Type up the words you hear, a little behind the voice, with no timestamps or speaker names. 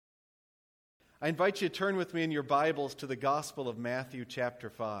I invite you to turn with me in your Bibles to the Gospel of Matthew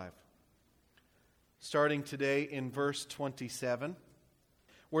chapter 5. Starting today in verse 27.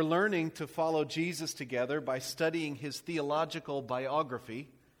 We're learning to follow Jesus together by studying his theological biography,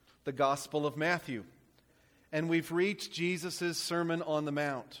 the Gospel of Matthew. And we've reached Jesus' Sermon on the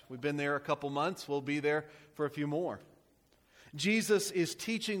Mount. We've been there a couple months. We'll be there for a few more. Jesus is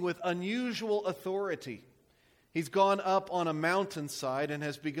teaching with unusual authority. He's gone up on a mountainside and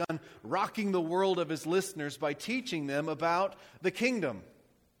has begun rocking the world of his listeners by teaching them about the kingdom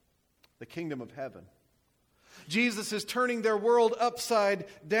of heaven. Jesus is turning their world upside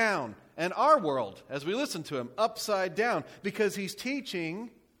down, and our world, as we listen to him, upside down, because he's teaching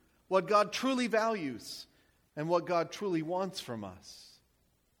what God truly values and what God truly wants from us.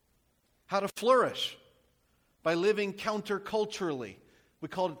 How to flourish by living counterculturally. We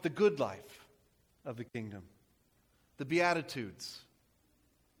call it the good life of the kingdom. The Beatitudes.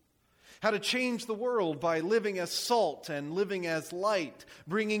 How to change the world by living as salt and living as light,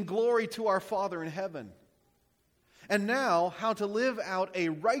 bringing glory to our Father in heaven. And now, how to live out a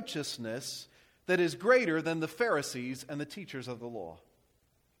righteousness that is greater than the Pharisees and the teachers of the law.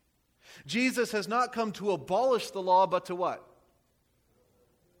 Jesus has not come to abolish the law, but to what?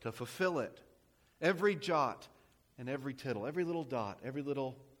 To fulfill it. Every jot and every tittle, every little dot, every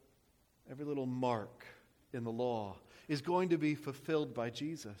little mark in the law is going to be fulfilled by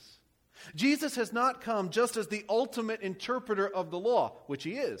Jesus. Jesus has not come just as the ultimate interpreter of the law, which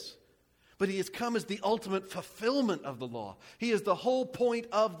he is, but he has come as the ultimate fulfillment of the law. He is the whole point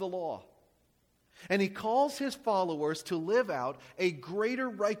of the law. And he calls his followers to live out a greater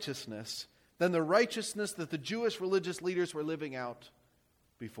righteousness than the righteousness that the Jewish religious leaders were living out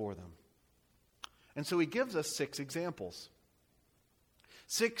before them. And so he gives us 6 examples.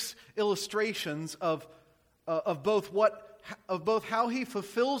 6 illustrations of both how he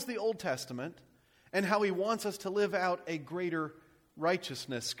fulfills the Old Testament and how he wants us to live out a greater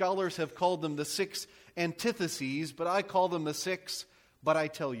righteousness. Scholars have called them the 6 antitheses, but I call them the 6 but I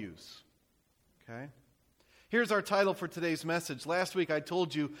tell yous. Okay? Here's our title for today's message. Last week I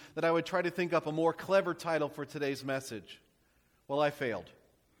told you that I would try to think up a more clever title for today's message. Well, I failed.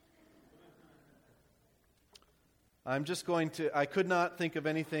 I could not think of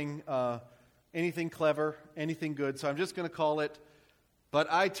anything clever, anything good, so I'm just going to call it,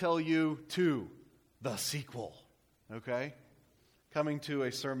 But I Tell You Too, the sequel. Okay? Coming to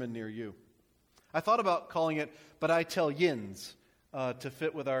a sermon near you. I thought about calling it, But I Tell Yins, to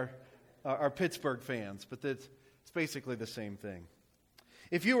fit with our Pittsburgh fans, but it's basically the same thing.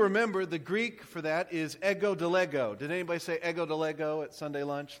 If you remember, the Greek for that is ego delego. Did anybody say ego delego at Sunday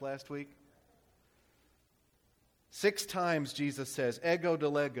lunch last week? 6 times Jesus says, ego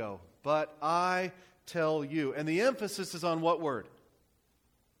delego, but I tell you. And the emphasis is on what word?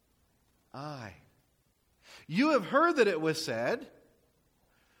 I. You have heard that it was said,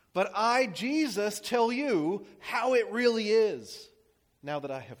 but I, Jesus, tell you how it really is, now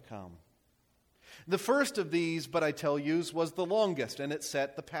that I have come. The first of these, but I tell yous, was the longest, and it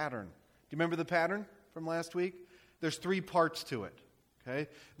set the pattern. Do you remember the pattern from last week? There's 3 parts to it. Okay?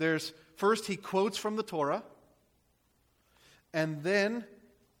 First, he quotes from the Torah, and then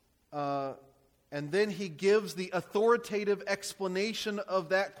he gives the authoritative explanation of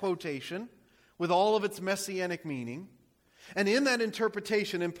that quotation with all of its messianic meaning. And in that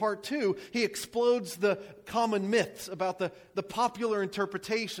interpretation, in part 2, he explodes the common myths about the popular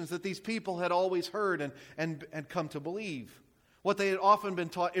interpretations that these people had always heard and come to believe, what they had often been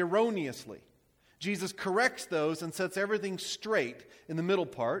taught erroneously. Jesus corrects those and sets everything straight in the middle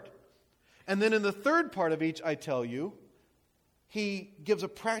part. And then in the third part of each, I tell you, he gives a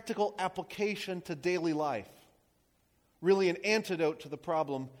practical application to daily life, really an antidote to the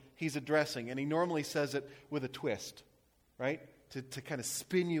problem he's addressing. And he normally says it with a twist. Right? To kind of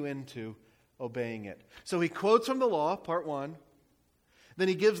spin you into obeying it. So he quotes from the law, part 1. Then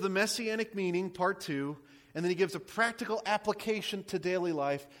he gives the messianic meaning, part 2. And then he gives a practical application to daily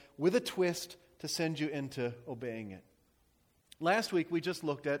life with a twist to send you into obeying it. Last week we just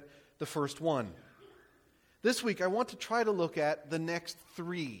looked at the first one. This week I want to try to look at the next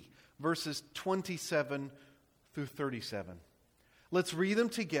 3, verses 27 through 37. Let's read them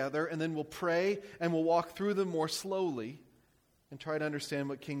together, and then we'll pray, and we'll walk through them more slowly and try to understand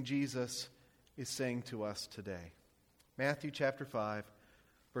what King Jesus is saying to us today. Matthew chapter 5,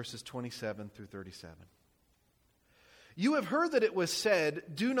 verses 27 through 37. You have heard that it was said,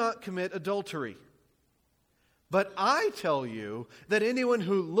 do not commit adultery. But I tell you that anyone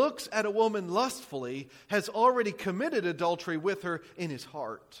who looks at a woman lustfully has already committed adultery with her in his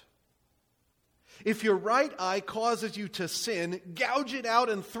heart. If your right eye causes you to sin, gouge it out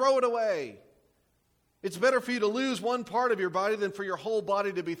and throw it away. It's better for you to lose one part of your body than for your whole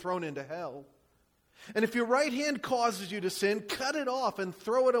body to be thrown into hell. And if your right hand causes you to sin, cut it off and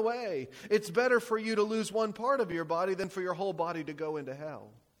throw it away. It's better for you to lose one part of your body than for your whole body to go into hell.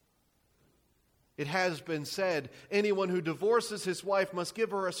 It has been said, anyone who divorces his wife must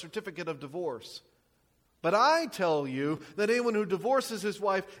give her a certificate of divorce. But I tell you that anyone who divorces his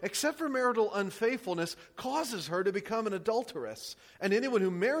wife, except for marital unfaithfulness, causes her to become an adulteress. And anyone who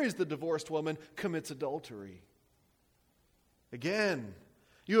marries the divorced woman commits adultery. Again,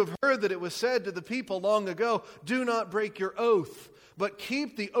 you have heard that it was said to the people long ago, do not break your oath, but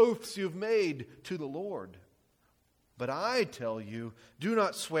keep the oaths you've made to the Lord. But I tell you, do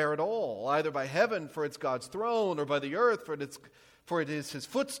not swear at all, either by heaven, for it's God's throne, or by the earth, for it is his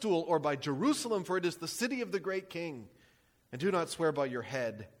footstool, or by Jerusalem, for it is the city of the great king. And do not swear by your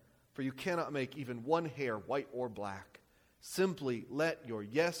head, for you cannot make even one hair white or black. Simply let your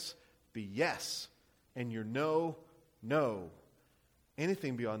yes be yes, and your no, no.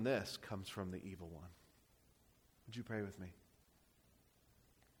 Anything beyond this comes from the evil one. Would you pray with me?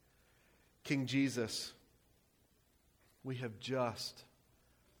 King Jesus, we have just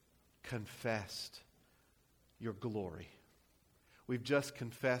confessed your glory. We've just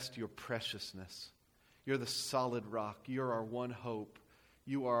confessed your preciousness. You're the solid rock. You're our one hope.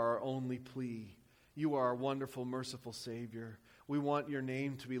 You are our only plea. You are our wonderful, merciful Savior. We want your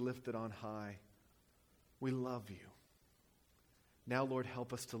name to be lifted on high. We love you. Now, Lord,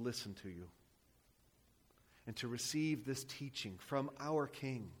 help us to listen to you and to receive this teaching from our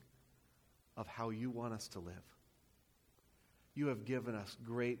King of how you want us to live. You have given us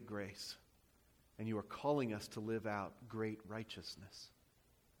great grace, and you are calling us to live out great righteousness.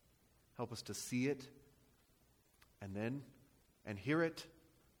 Help us to see it, and hear it,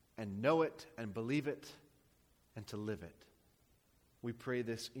 and know it, and believe it, and to live it. We pray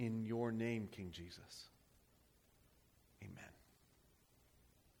this in your name, King Jesus. Amen.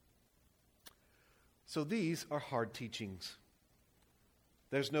 So these are hard teachings.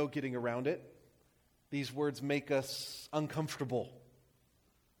 There's no getting around it. These words make us uncomfortable.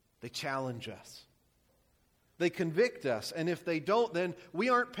 They challenge us. They convict us. And if they don't, then we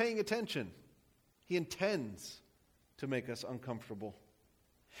aren't paying attention. He intends to make us uncomfortable.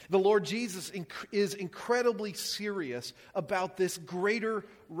 The Lord Jesus is incredibly serious about this greater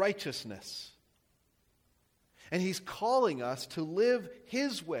righteousness. And he's calling us to live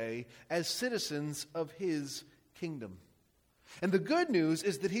his way as citizens of his kingdom. And the good news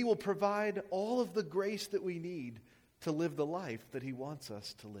is that he will provide all of the grace that we need to live the life that he wants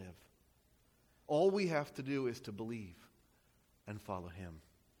us to live. All we have to do is to believe and follow him.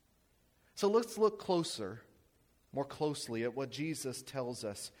 So let's look more closely at what Jesus tells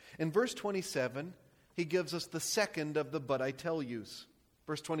us. In verse 27, he gives us the second of the but I tell yous.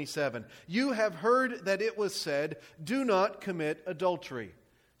 Verse 27, you have heard that it was said, do not commit adultery.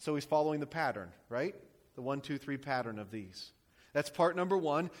 So he's following the pattern, right? The 1, 2, 3 pattern of these. That's part number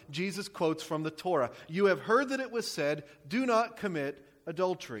 1. Jesus quotes from the Torah. You have heard that it was said, do not commit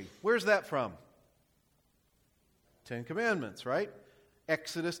adultery. Where's that from? 10 Commandments, right?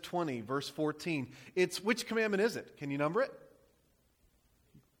 Exodus 20, verse 14. Which commandment is it? Can you number it?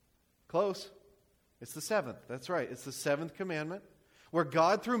 Close. It's the 7th. That's right. It's the 7th commandment, where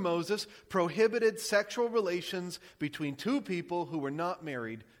God, through Moses, prohibited sexual relations between two people who were not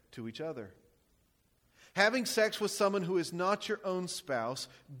married to each other. Having sex with someone who is not your own spouse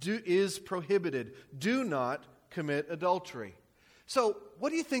is prohibited. Do not commit adultery. So,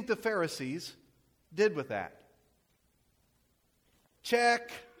 what do you think the Pharisees did with that?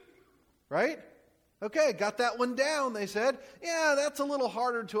 Check. Right? Okay, got that one down, they said. Yeah, that's a little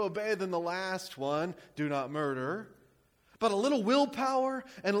harder to obey than the last one. Do not murder. But a little willpower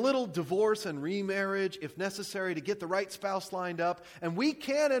and a little divorce and remarriage, if necessary, to get the right spouse lined up, and we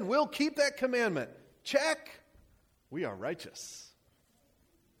can and will keep that commandment. Check. We are righteous.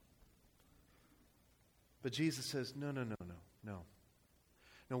 But Jesus says, no.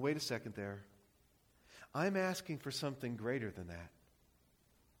 No, wait a second there. I'm asking for something greater than that.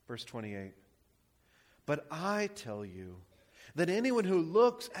 Verse 28. But I tell you that anyone who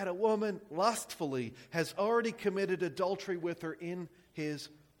looks at a woman lustfully has already committed adultery with her in his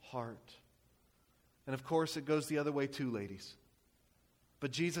heart. And of course, it goes the other way too, ladies.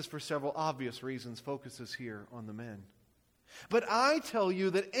 But Jesus, for several obvious reasons, focuses here on the men. But I tell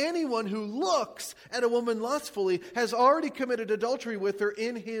you that anyone who looks at a woman lustfully has already committed adultery with her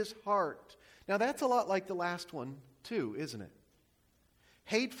in his heart. Now that's a lot like the last one too, isn't it?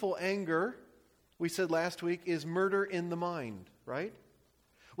 Hateful anger, we said last week, is murder in the mind, right?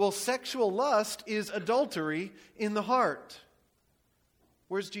 Well, sexual lust is adultery in the heart.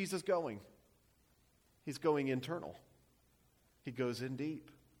 Where's Jesus going? He's going internal. He goes in deep.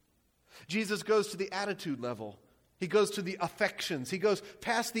 Jesus goes to the attitude level. He goes to the affections. He goes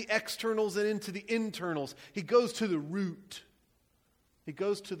past the externals and into the internals. He goes to the root. He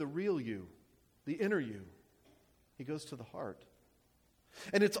goes to the real you, the inner you. He goes to the heart.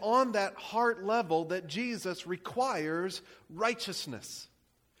 And it's on that heart level that Jesus requires righteousness.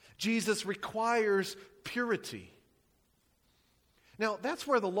 Jesus requires purity. Now, that's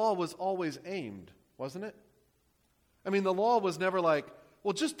where the law was always aimed, wasn't it? I mean, the law was never like,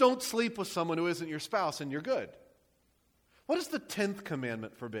 well, just don't sleep with someone who isn't your spouse and you're good. What does the 10th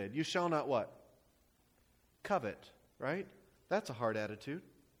commandment forbid? You shall not what? Covet, right? That's a hard attitude.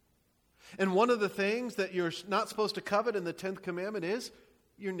 And one of the things that you're not supposed to covet in the 10th commandment is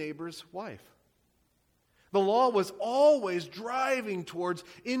your neighbor's wife. The law was always driving towards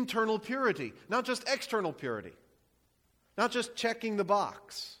internal purity, not just external purity, not just checking the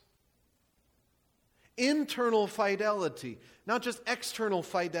box. Internal fidelity, not just external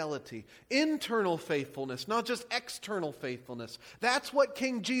fidelity. Internal faithfulness, not just external faithfulness. That's what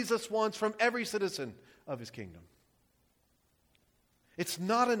King Jesus wants from every citizen of his kingdom. It's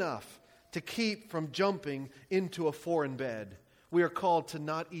not enough to keep from jumping into a foreign bed. We are called to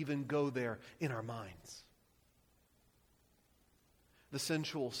not even go there in our minds. The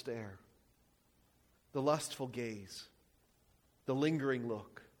sensual stare, the lustful gaze, the lingering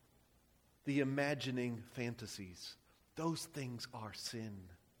look, the imagining fantasies, those things are sin.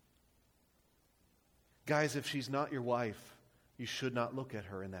 Guys, if she's not your wife, you should not look at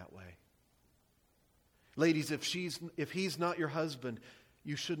her in that way. Ladies, if he's not your husband,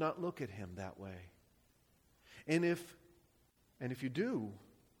 you should not look at him that way. And if you do,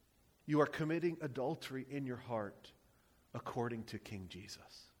 you are committing adultery in your heart according to King Jesus.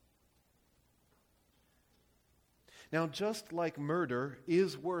 Now, just like murder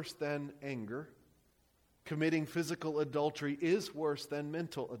is worse than anger, committing physical adultery is worse than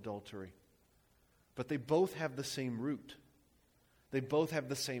mental adultery. But they both have the same root. They both have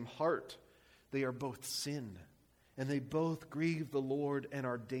the same heart. They are both sin. And they both grieve the Lord and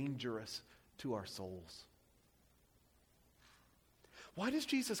are dangerous to our souls. Why does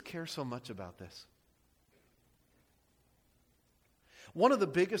Jesus care so much about this? One of the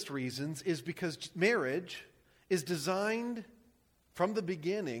biggest reasons is because marriage is designed from the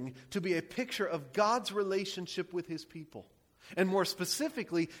beginning to be a picture of God's relationship with his people. And more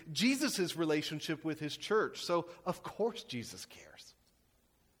specifically, Jesus' relationship with his church. So, of course, Jesus cares.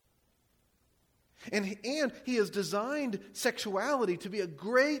 And he has designed sexuality to be a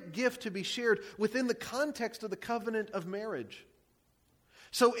great gift to be shared within the context of the covenant of marriage.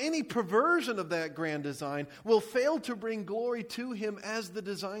 So any perversion of that grand design will fail to bring glory to him as the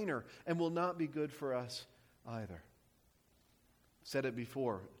designer and will not be good for us either. I've said it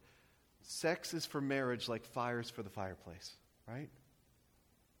before. Sex is for marriage like fire's for the fireplace, right?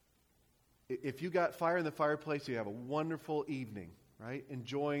 If you got fire in the fireplace, you have a wonderful evening, right?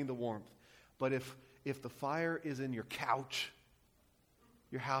 Enjoying the warmth. But if the fire is in your couch,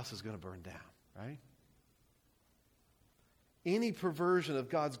 your house is going to burn down, right? Any perversion of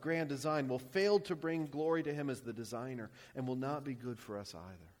God's grand design will fail to bring glory to him as the designer and will not be good for us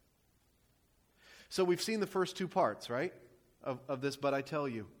either. So we've seen the first two parts, right, of this, but I tell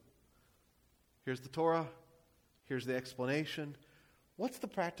you. Here's the Torah. Here's the explanation. What's the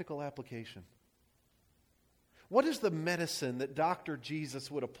practical application? What is the medicine that Dr.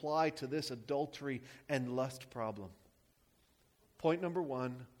 Jesus would apply to this adultery and lust problem? Point number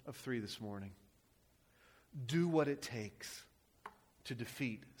 1 of 3 this morning. Do what it takes to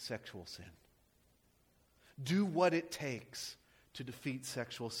defeat sexual sin. Do what it takes to defeat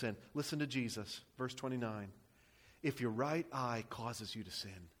sexual sin. Listen to Jesus, verse 29. If your right eye causes you to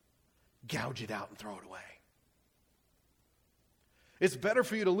sin, gouge it out and throw it away. It's better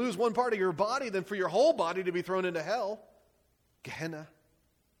for you to lose one part of your body than for your whole body to be thrown into hell, Gehenna.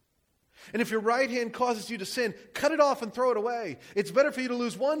 And if your right hand causes you to sin, cut it off and throw it away. It's better for you to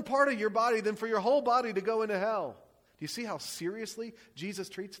lose one part of your body than for your whole body to go into hell. Do you see how seriously Jesus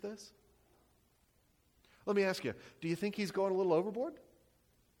treats this? Let me ask you, do you think he's going a little overboard? Do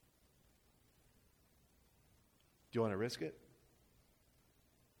you want to risk it?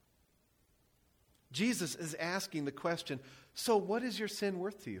 Jesus is asking the question, so what is your sin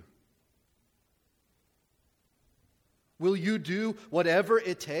worth to you? Will you do whatever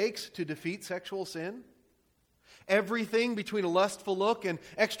it takes to defeat sexual sin? Everything between a lustful look and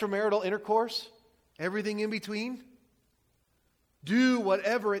extramarital intercourse? Everything in between? Do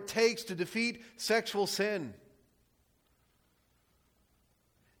whatever it takes to defeat sexual sin.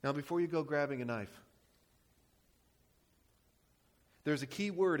 Now, before you go grabbing a knife, There's a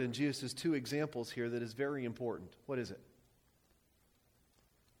key word in Jesus' two examples here that is very important. What is it?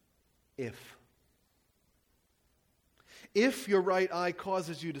 If. If your right eye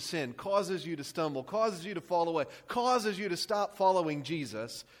causes you to sin, causes you to stumble, causes you to fall away, causes you to stop following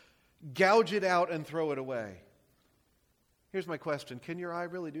Jesus, gouge it out and throw it away. Here's my question. Can your eye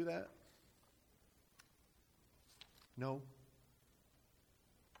really do that? No.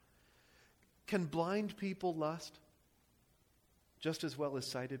 Can blind people lust just as well as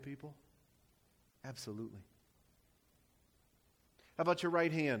sighted people? Absolutely. How about your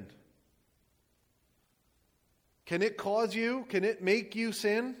right hand? Can it cause you? Can it make you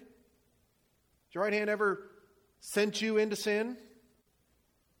sin? Has your right hand ever sent you into sin?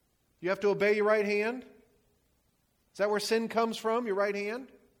 You have to obey your right hand? Is that where sin comes from, your right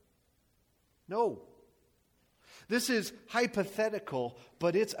hand? No. This is hypothetical,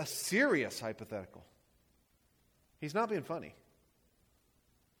 but it's a serious hypothetical. He's not being funny.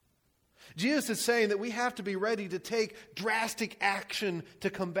 Jesus is saying that we have to be ready to take drastic action to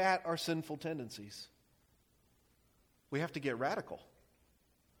combat our sinful tendencies. We have to get radical.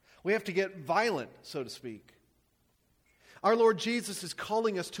 We have to get violent, so to speak. Our Lord Jesus is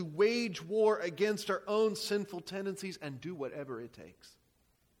calling us to wage war against our own sinful tendencies and do whatever it takes.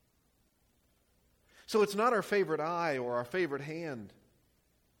 So it's not our favorite eye or our favorite hand.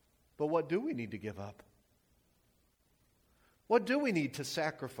 But what do we need to give up? What do we need to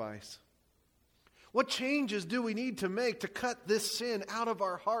sacrifice? What changes do we need to make to cut this sin out of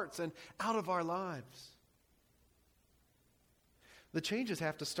our hearts and out of our lives? The changes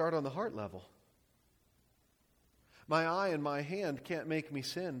have to start on the heart level. My eye and my hand can't make me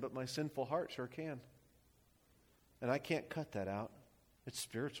sin, but my sinful heart sure can. And I can't cut that out. It's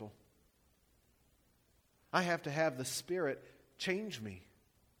spiritual. I have to have the Spirit change me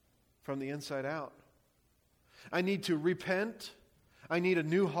from the inside out. I need to repent. I need a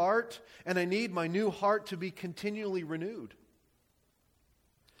new heart. And I need my new heart to be continually renewed.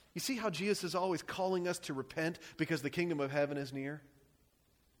 You see how Jesus is always calling us to repent because the kingdom of heaven is near?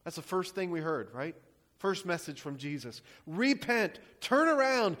 That's the first thing we heard, right? First message from Jesus. Repent, turn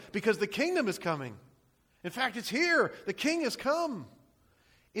around because the kingdom is coming. In fact, it's here. The king has come.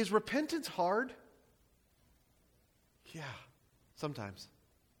 Is repentance hard? Yeah, sometimes.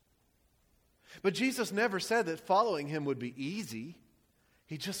 But Jesus never said that following him would be easy.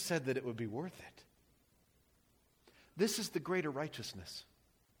 He just said that it would be worth it. This is the greater righteousness.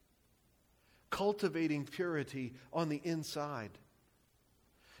 Cultivating purity on the inside.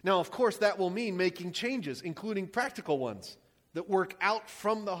 Now, of course, that will mean making changes, including practical ones that work out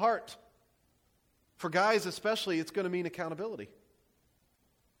from the heart. For guys especially, it's going to mean accountability.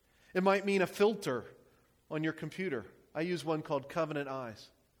 It might mean a filter on your computer. I use one called Covenant Eyes.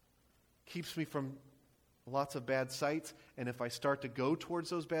 Keeps me from lots of bad sites, and if I start to go towards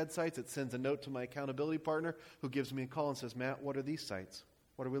those bad sites, it sends a note to my accountability partner who gives me a call and says, Matt, what are these sites?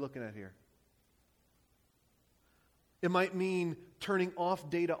 What are we looking at here? It might mean turning off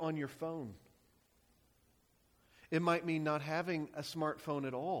data on your phone. It might mean not having a smartphone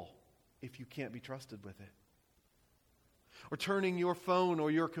at all if you can't be trusted with it. Or turning your phone or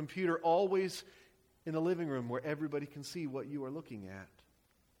your computer always in the living room where everybody can see what you are looking at.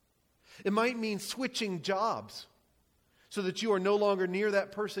 It might mean switching jobs so that you are no longer near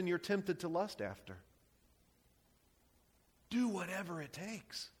that person you're tempted to lust after. Do whatever it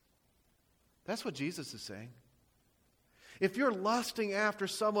takes. That's what Jesus is saying. If you're lusting after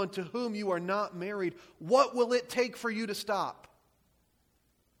someone to whom you are not married, what will it take for you to stop?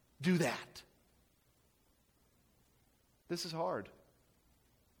 Do that. This is hard.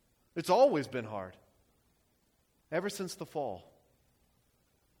 It's always been hard. Ever since the fall.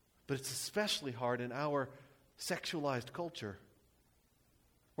 But it's especially hard in our sexualized culture,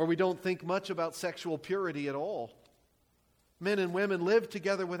 where we don't think much about sexual purity at all. Men and women live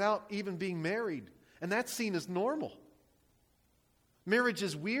together without even being married, and that's seen as normal. Marriage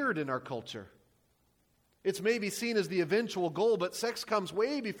is weird in our culture. It's maybe seen as the eventual goal, but sex comes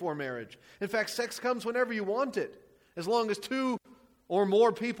way before marriage. In fact, sex comes whenever you want it, as long as two or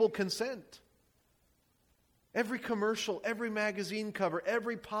more people consent. Every commercial, every magazine cover,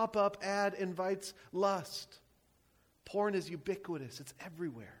 every pop-up ad invites lust. Porn is ubiquitous. It's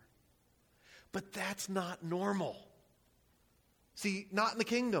everywhere. But that's not normal. See, not in the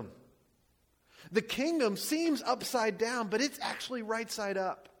kingdom. The kingdom seems upside down, but it's actually right side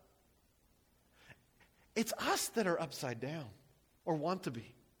up. It's us that are upside down, or want to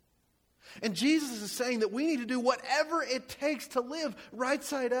be. And Jesus is saying that we need to do whatever it takes to live right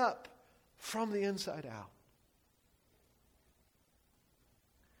side up from the inside out.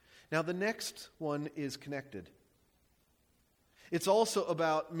 Now, the next one is connected. It's also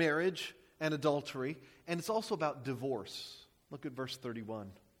about marriage and adultery, and it's also about divorce. Look at verse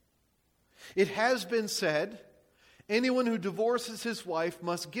 31. It has been said, anyone who divorces his wife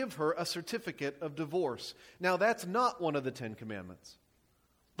must give her a certificate of divorce. Now, that's not one of the 10 Commandments,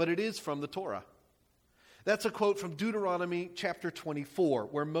 but it is from the Torah. That's a quote from Deuteronomy chapter 24,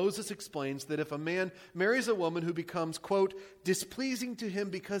 where Moses explains that if a man marries a woman who becomes, quote, displeasing to him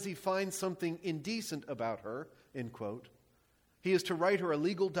because he finds something indecent about her, end quote, he is to write her a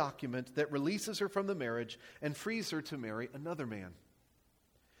legal document that releases her from the marriage and frees her to marry another man.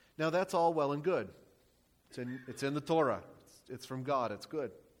 Now, that's all well and good. It's in the Torah. It's from God. It's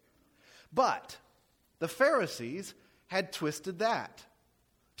good. But the Pharisees had twisted that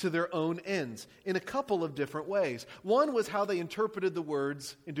to their own ends in a couple of different ways. One was how they interpreted the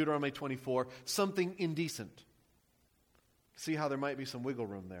words in Deuteronomy 24, something indecent. See how there might be some wiggle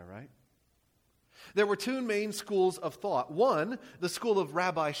room there, right? There were 2 main schools of thought. One, the school of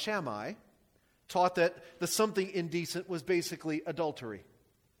Rabbi Shammai, taught that the something indecent was basically adultery.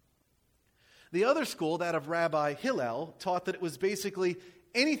 The other school, that of Rabbi Hillel, taught that it was basically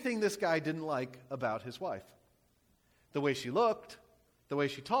anything this guy didn't like about his wife. The way she looked, the way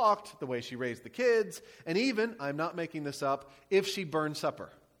she talked, the way she raised the kids, and even, I'm not making this up, if she burned supper.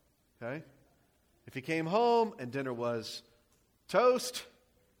 Okay? If he came home and dinner was toast,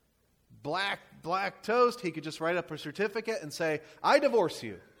 black toast, he could just write up a certificate and say, I divorce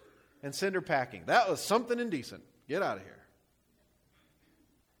you, and send her packing. That was something indecent. Get out of here.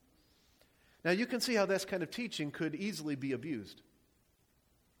 Now, you can see how this kind of teaching could easily be abused.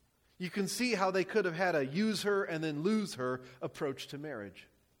 You can see how they could have had a use her and then lose her approach to marriage.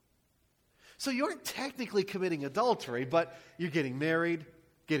 So you aren't technically committing adultery, but you're getting married,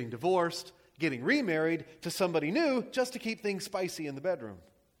 getting divorced, getting remarried to somebody new just to keep things spicy in the bedroom.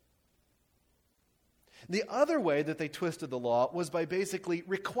 The other way that they twisted the law was by basically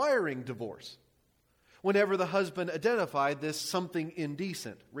requiring divorce. Whenever the husband identified this something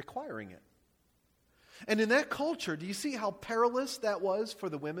indecent, requiring it. And in that culture, do you see how perilous that was for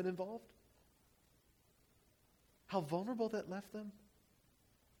the women involved? How vulnerable that left them?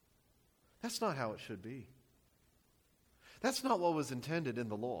 That's not how it should be. That's not what was intended in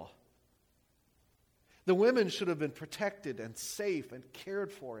the law. The women should have been protected and safe and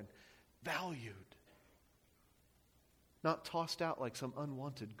cared for and valued, not tossed out like some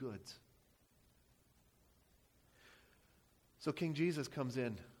unwanted goods. So King Jesus comes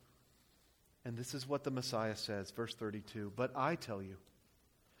in. And this is what the Messiah says, verse 32. But I tell you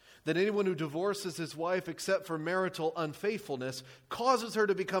that anyone who divorces his wife except for marital unfaithfulness causes her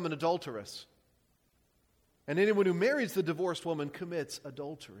to become an adulteress. And anyone who marries the divorced woman commits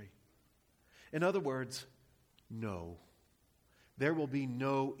adultery. In other words, no. There will be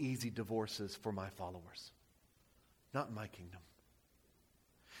no easy divorces for my followers. Not in my kingdom.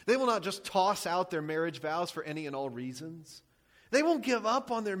 They will not just toss out their marriage vows for any and all reasons. They won't give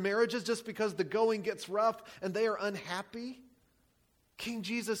up on their marriages just because the going gets rough and they are unhappy. King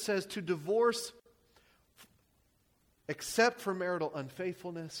Jesus says to divorce, except for marital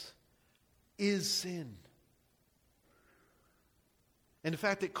unfaithfulness, is sin. And in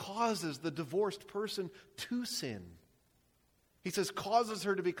fact, it causes the divorced person to sin. He says, causes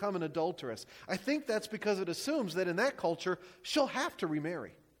her to become an adulteress. I think that's because it assumes that in that culture, she'll have to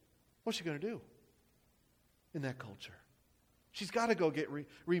remarry. What's she going to do in that culture? She's got to go get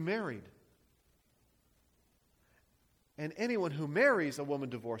remarried. And anyone who marries a woman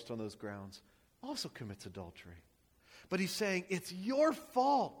divorced on those grounds also commits adultery. But he's saying it's your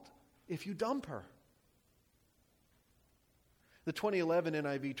fault if you dump her. The 2011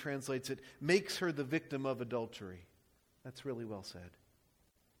 NIV translates it, makes her the victim of adultery. That's really well said.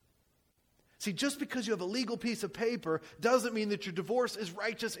 See, just because you have a legal piece of paper doesn't mean that your divorce is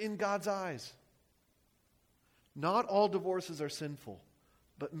righteous in God's eyes. Not all divorces are sinful,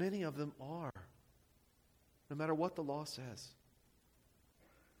 but many of them are, no matter what the law says.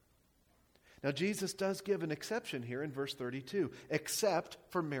 Now, Jesus does give an exception here in verse 32, except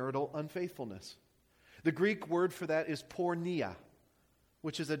for marital unfaithfulness. The Greek word for that is porneia,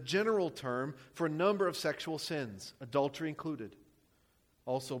 which is a general term for a number of sexual sins, adultery included.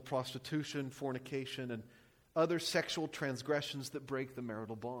 Also prostitution, fornication, and other sexual transgressions that break the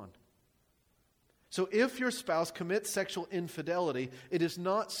marital bond. So if your spouse commits sexual infidelity, it is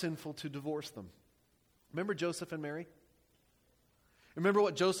not sinful to divorce them. Remember Joseph and Mary? Remember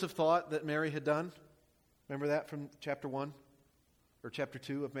what Joseph thought that Mary had done? Remember that from chapter 1 or chapter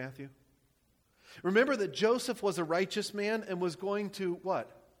 2 of Matthew? Remember that Joseph was a righteous man and was going to what?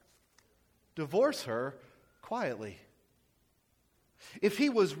 Divorce her quietly. If he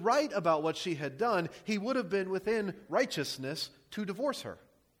was right about what she had done, he would have been within righteousness to divorce her.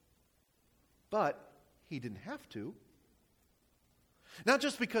 But he didn't have to. Not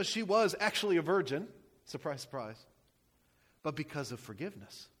just because she was actually a virgin, surprise, surprise, but because of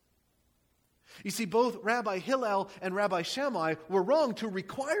forgiveness. You see, both Rabbi Hillel and Rabbi Shammai were wrong to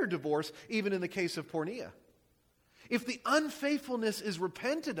require divorce, even in the case of porneia. If the unfaithfulness is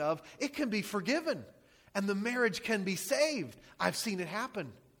repented of, it can be forgiven, and the marriage can be saved. I've seen it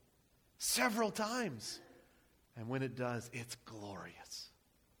happen several times. And when it does, it's glorious.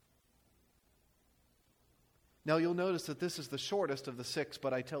 Now you'll notice that this is the shortest of the 6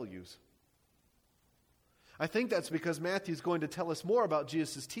 but I tell yous. I think that's because Matthew's going to tell us more about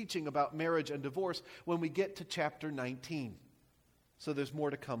Jesus' teaching about marriage and divorce when we get to chapter 19. So there's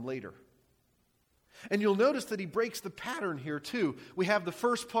more to come later. And you'll notice that he breaks the pattern here too. We have the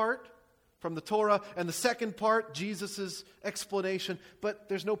first part from the Torah and the second part, Jesus' explanation, but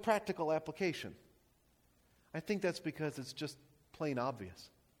there's no practical application. I think that's because it's just plain obvious.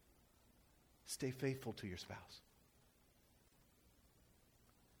 Stay faithful to your spouse.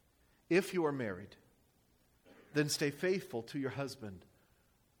 If you are married, then stay faithful to your husband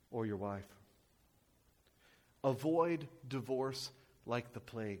or your wife. Avoid divorce like the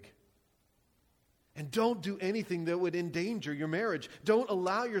plague. And don't do anything that would endanger your marriage. Don't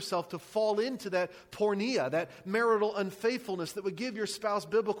allow yourself to fall into that porneia, that marital unfaithfulness that would give your spouse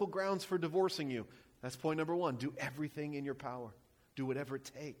biblical grounds for divorcing you. That's point number 1. Do everything in your power. Do whatever it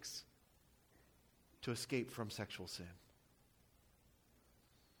takes to escape from sexual sin.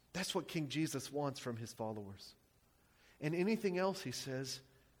 That's what King Jesus wants from his followers. And anything else, he says,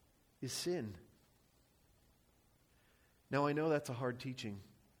 is sin. Now, I know that's a hard teaching.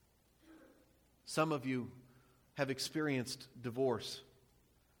 Some of you have experienced divorce.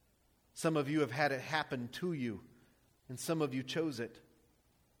 Some of you have had it happen to you, and some of you chose it.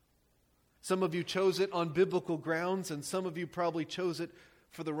 Some of you chose it on biblical grounds, and some of you probably chose it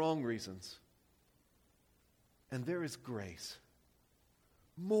for the wrong reasons. And there is grace,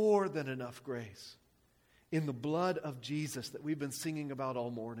 more than enough grace, in the blood of Jesus that we've been singing about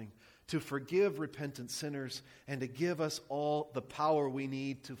all morning, to forgive repentant sinners and to give us all the power we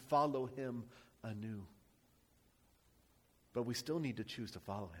need to follow him anew. But we still need to choose to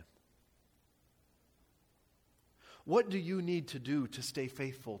follow him. What do you need to do to stay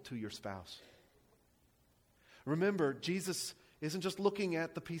faithful to your spouse? Remember, Jesus isn't just looking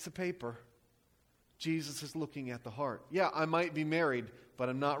at the piece of paper. Jesus is looking at the heart. Yeah, I might be married, but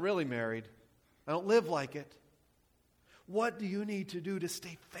I'm not really married. I don't live like it. What do you need to do to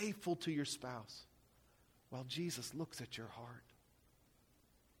stay faithful to your spouse while Jesus looks at your heart?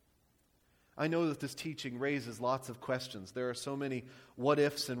 I know that this teaching raises lots of questions. There are so many what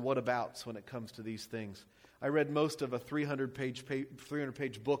ifs and what abouts when it comes to these things. I read most of a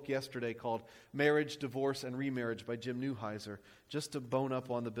 300-page book yesterday called Marriage, Divorce, and Remarriage by Jim Neuheiser, just to bone up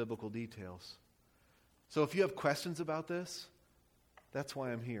on the biblical details. So if you have questions about this, that's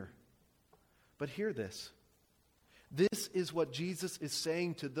why I'm here. But hear this. This is what Jesus is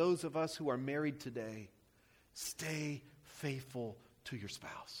saying to those of us who are married today. Stay faithful to your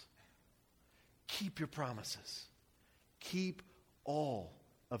spouse. Keep your promises. Keep all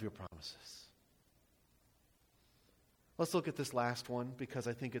of your promises. Let's look at this last one because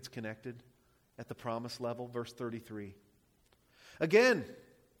I think it's connected at the promise level. Verse 33. Again,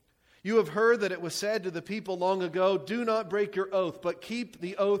 you have heard that it was said to the people long ago, do not break your oath, but keep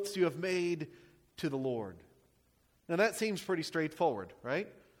the oaths you have made to the Lord. Now that seems pretty straightforward, right?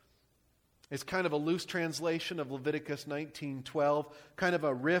 It's kind of a loose translation of Leviticus 19:12, kind of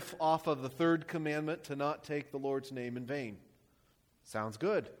a riff off of the third commandment to not take the Lord's name in vain. Sounds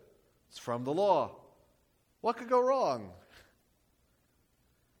good. It's from the law. What could go wrong?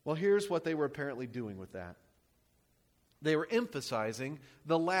 Well, here's what they were apparently doing with that. They were emphasizing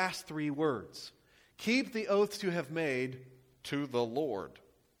the last 3 words. Keep the oaths you have made to the Lord.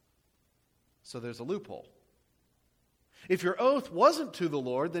 So there's a loophole. If your oath wasn't to the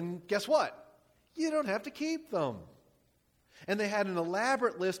Lord, then guess what? You don't have to keep them. And they had an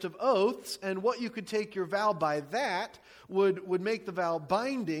elaborate list of oaths, and what you could take your vow by that would make the vow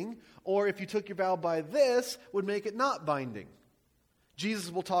binding, or if you took your vow by this, would make it not binding.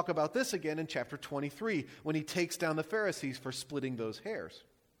 Jesus will talk about this again in chapter 23 when he takes down the Pharisees for splitting those hairs.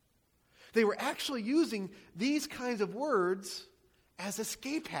 They were actually using these kinds of words as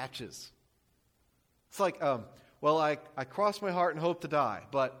escape hatches. It's like, I crossed my heart and hope to die,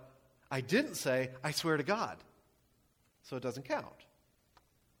 but I didn't say, I swear to God. So it doesn't count.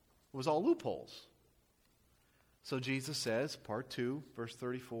 It was all loopholes. So Jesus says, part 2, verse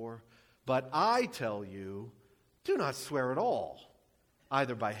 34, but I tell you, do not swear at all,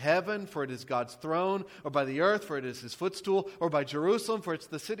 either by heaven, for it is God's throne, or by the earth, for it is his footstool, or by Jerusalem, for it's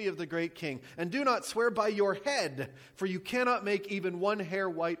the city of the great king. And do not swear by your head, for you cannot make even one hair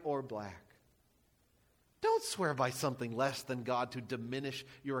white or black. Don't swear by something less than God to diminish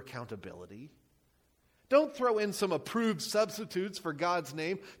your accountability. Don't throw in some approved substitutes for God's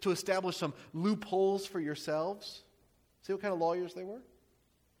name to establish some loopholes for yourselves. See what kind of lawyers they were?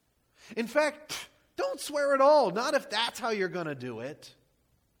 In fact, don't swear at all, not if that's how you're going to do it.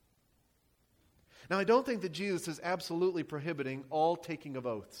 Now, I don't think that Jesus is absolutely prohibiting all taking of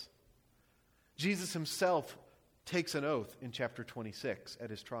oaths. Jesus himself takes an oath in chapter 26 at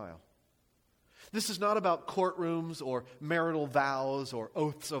his trial. This is not about courtrooms or marital vows or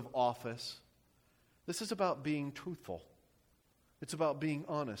oaths of office. This is about being truthful. It's about being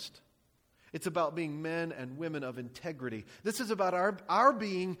honest. It's about being men and women of integrity. This is about our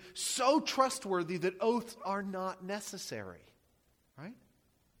being so trustworthy that oaths are not necessary. Right?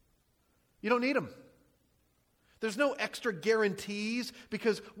 You don't need them. There's no extra guarantees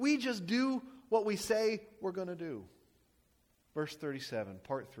because we just do what we say we're going to do. Verse 37,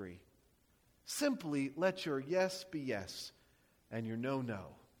 part 3. Simply let your yes be yes and your no, no.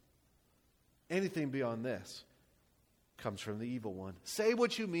 Anything beyond this comes from the evil one. Say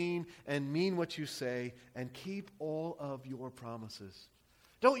what you mean and mean what you say, and keep all of your promises.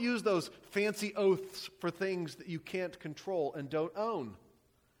 Don't use those fancy oaths for things that you can't control and don't own.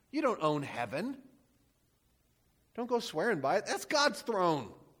 You don't own heaven. Don't go swearing by it. That's God's throne.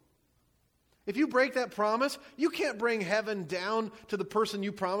 If you break that promise, you can't bring heaven down to the person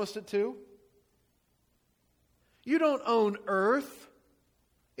you promised it to. You don't own earth.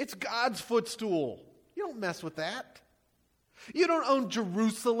 It's God's footstool. You don't mess with that. You don't own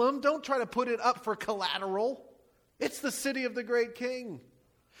Jerusalem. Don't try to put it up for collateral. It's the city of the great king.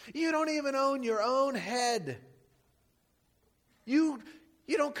 You don't even own your own head. You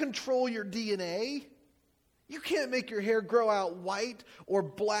don't control your DNA. You can't make your hair grow out white or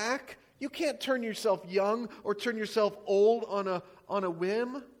black. You can't turn yourself young or turn yourself old on a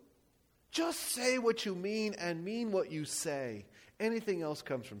whim. Just say what you mean and mean what you say. Anything else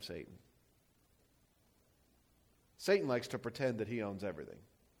comes from Satan. Satan likes to pretend that he owns everything.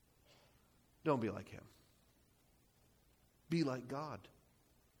 Don't be like him. Be like God.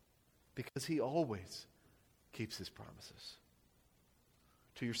 Because he always keeps his promises.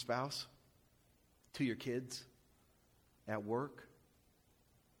 To your spouse, to your kids, at work,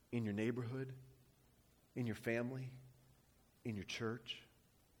 in your neighborhood, in your family, in your church.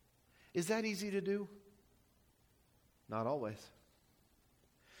 Is that easy to do? Not always.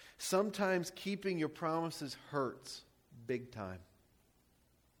 Sometimes keeping your promises hurts big time.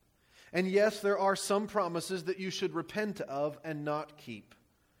 And yes, there are some promises that you should repent of and not keep.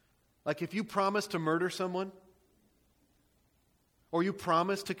 Like if you promise to murder someone, or you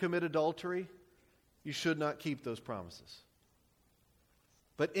promise to commit adultery, you should not keep those promises.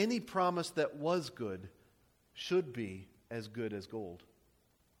 But any promise that was good should be as good as gold.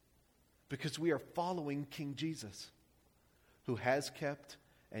 Because we are following King Jesus, who has kept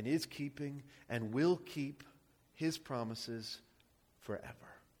and is keeping and will keep his promises forever.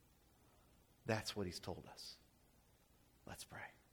 That's what he's told us. Let's pray.